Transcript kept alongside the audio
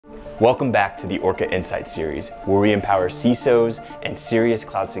Welcome back to the Orca Insights series, where we empower CISOs and serious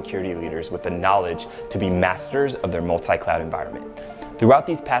cloud security leaders with the knowledge to be masters of their multi-cloud environment. Throughout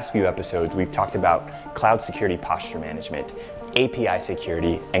these past few episodes, we've talked about cloud security posture management, API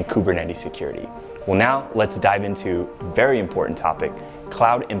security, and Kubernetes security. Well, now let's dive into a very important topic,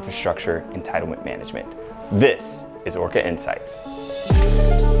 cloud infrastructure entitlement management. This is Orca Insights.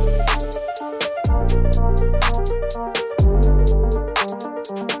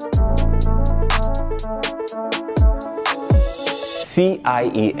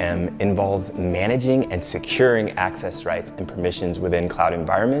 CIEM involves managing and securing access rights and permissions within cloud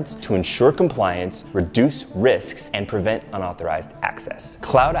environments to ensure compliance, reduce risks, and prevent unauthorized access.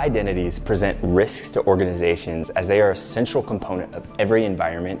 Cloud identities present risks to organizations as they are a central component of every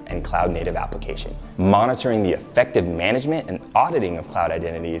environment and cloud-native application. Monitoring the effective management and auditing of cloud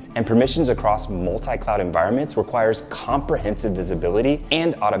identities and permissions across multi-cloud environments requires comprehensive visibility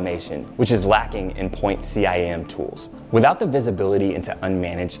and automation, which is lacking in point CIEM tools. Without the visibility into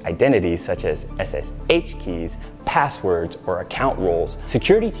unmanaged identities such as SSH keys, passwords, or account roles,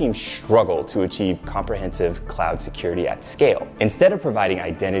 security teams struggle to achieve comprehensive cloud security at scale. Instead of providing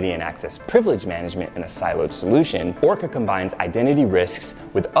identity and access privilege management in a siloed solution, Orca combines identity risks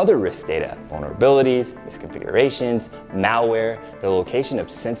with other risk data, vulnerabilities, misconfigurations, malware, the location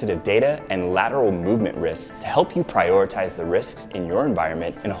of sensitive data, and lateral movement risks to help you prioritize the risks in your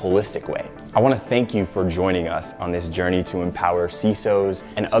environment in a holistic way. I want to thank you for joining us on this journey to empower CISOs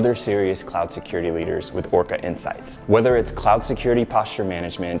and other serious cloud security leaders with Orca Insights. Whether it's cloud security posture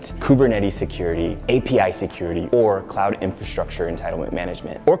management, Kubernetes security, API security, or cloud infrastructure entitlement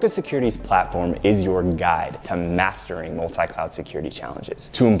management, Orca Security's platform is your guide to mastering multi-cloud security challenges.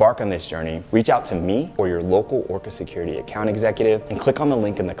 To embark on this journey, reach out to me or your local Orca Security account executive and click on the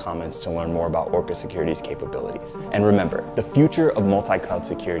link in the comments to learn more about Orca Security's capabilities. And remember, the future of multi-cloud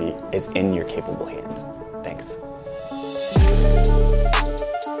security is in your capable hands. Thanks.